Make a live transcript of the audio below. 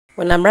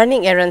When I'm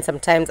running errands,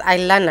 sometimes I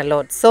learn a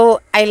lot. So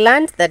I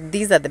learned that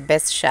these are the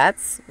best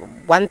shirts.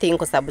 One thing,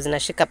 kwa sababu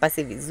zinashika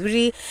pasi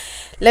vizuri.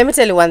 Let me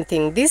tell you one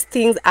thing. These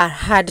things are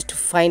hard to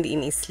find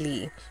in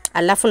Eastleigh.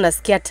 Alafu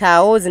nasikia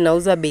tao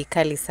zinauzwa bei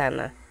kali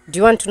sana. Do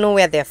you want to know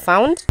where they're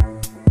found?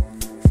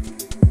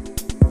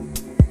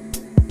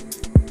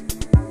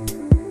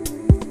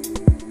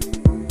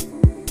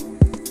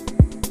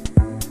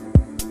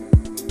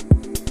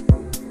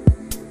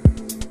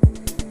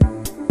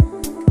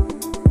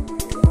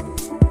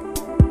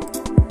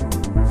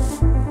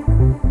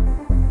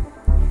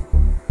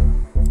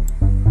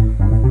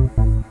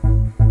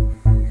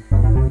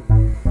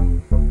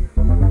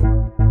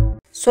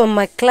 So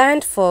my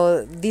client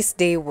for this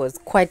day was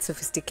quite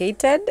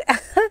sophisticated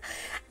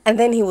and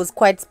then he was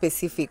quite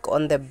specific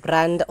on the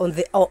brand, on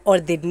the or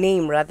the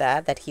name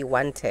rather that he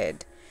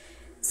wanted.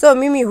 So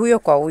mimi huyo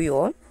kwa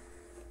huyo,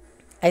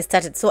 I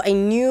started. So I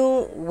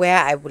knew where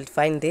I would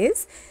find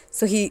this.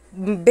 So he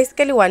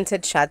basically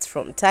wanted shirts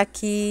from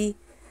Turkey,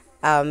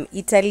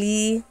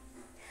 Italy,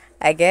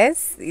 I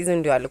guess. Hizo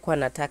ndio alikuwa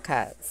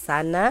nataka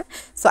sana.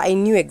 So I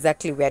knew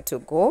exactly where to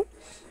go.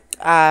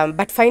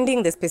 But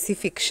finding the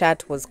specific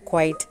shirt was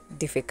quite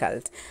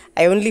difficult.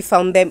 I only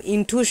found them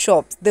in 2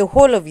 shops. The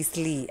whole of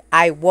Eastleigh,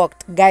 I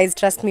walked. Guys,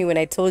 trust me when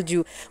I tell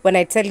you,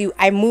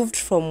 I moved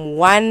from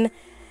one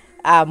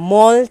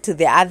mall to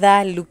the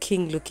other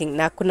looking.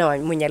 Na kuna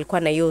mwenye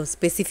alikuwa na hiyo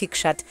specific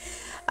shirt.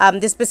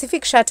 The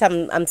specific shirt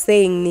I'm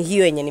saying ni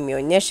hiyo yenye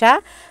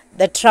nimeonyesha.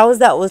 The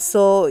trouser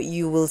also,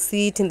 you will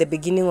see it in the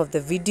beginning of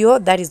the video.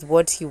 That is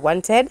what he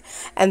wanted,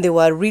 and they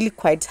were really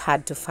quite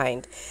hard to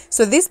find.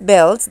 So these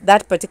belts,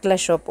 that particular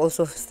shop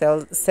also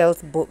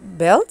sells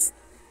belts.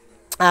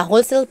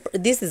 Wholesale,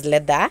 this is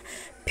leather,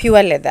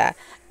 pure leather.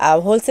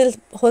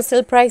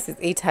 Wholesale price is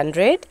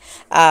 800,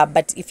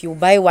 but if you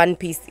buy one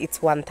piece,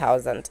 it's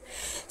 1,000.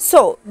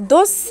 So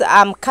those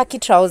khaki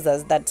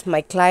trousers that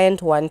my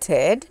client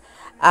wanted,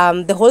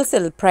 the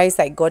wholesale price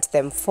I got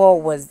them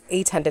for was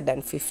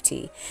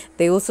 850.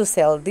 They also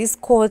sell these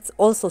coats,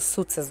 also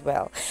suits as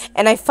well.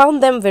 And I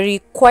found them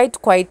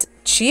quite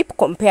cheap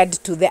compared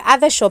to the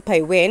other shop I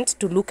went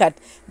to look at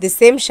the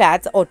same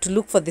shirts or to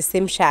look for the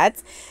same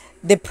shirts.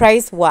 The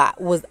price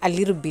was a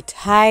little bit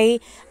high.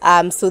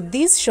 So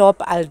this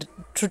shop I'll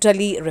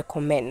totally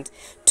recommend.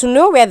 To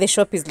know where the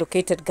shop is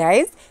located,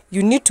 guys,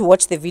 you need to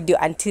watch the video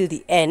until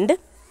the end,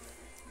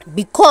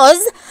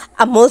 because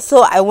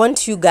I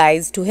want you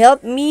guys to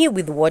help me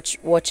with watch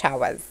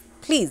hours.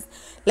 Please,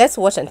 let's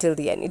watch until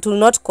the end. It will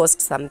not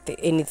cost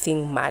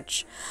anything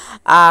much.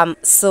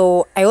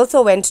 So I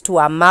also went to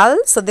Amal.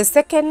 So the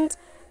second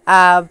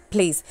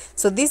place,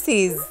 so this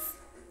is,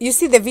 you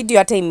see the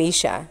video at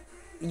Imeisha,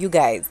 you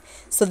guys.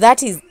 So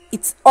that is,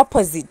 it's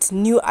opposite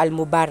New Al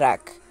Mubarak,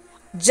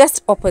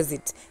 just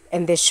opposite.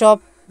 And the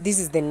shop, this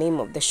is the name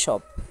of the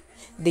shop.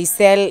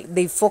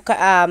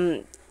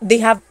 They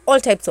have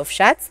all types of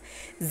shirts.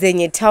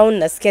 Zenye town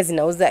nasikia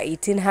zinauza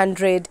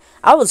 1800.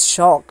 I was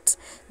shocked.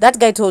 That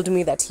guy told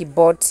me that he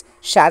bought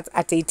shirts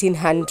at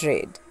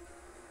 1800.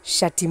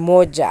 Shati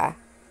moja.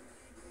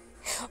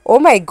 Oh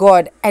my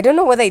god. I don't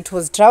know whether it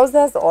was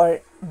trousers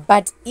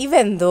but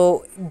even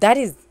though that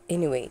is,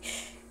 anyway.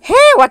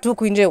 Hey, watu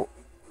huku nje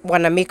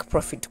wanna make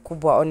profit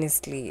kubwa,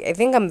 honestly. I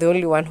think I'm the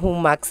only one who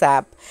marks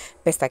up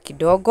pesa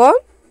kidogo.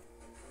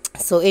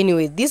 So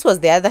anyway, this was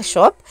the other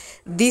shop.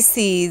 This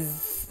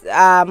is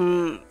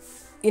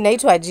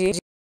inaitwaje,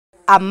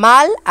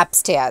 Amal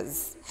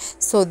upstairs.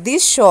 So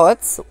these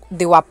shorts,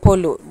 they were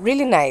polo,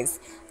 really nice.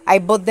 I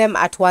bought them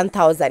at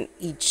 1,000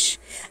 each.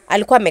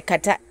 Alikuwa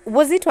mekata,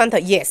 was it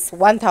 1,000? Yes,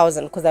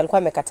 1,000, because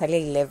alikuwa mekatalia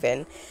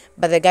 11.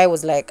 But the guy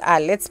was like,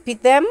 let's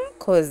pick them,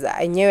 because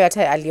enyewe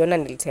hata aliona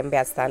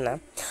nilitembea sana.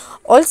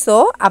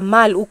 Also,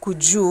 Amal huku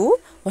juu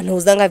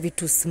wanauzanga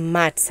vitu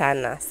smart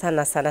sana.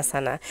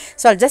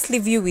 So I'll just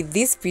leave you with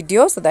this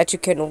video so that you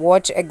can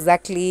watch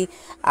exactly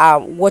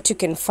what you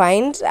can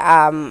find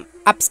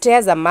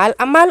upstairs.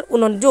 Amal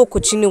unajua huko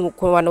chini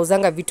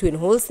wanauzanga vitu in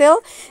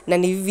wholesale, na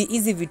ni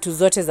hizi vitu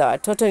zote za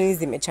watoto ni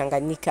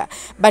zimechanganyika,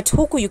 but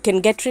huku you can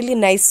get really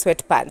nice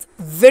sweatpants,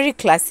 very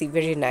classy,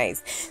 very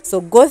nice.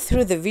 So go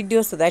through the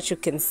video so that you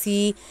can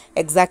see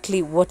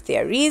exactly what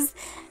there is.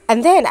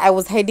 And then I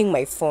was hiding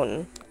my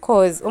phone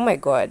cause, oh my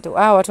god,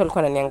 watu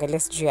walikuwa wananiangalia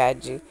sijui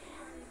aje.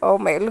 Oh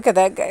my, look at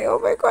that guy. Oh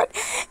my god.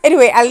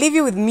 Anyway, I'll leave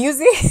you with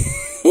music.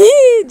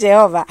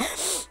 Jehovah.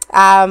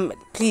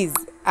 Please,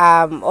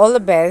 all the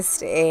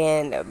best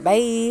and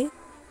bye.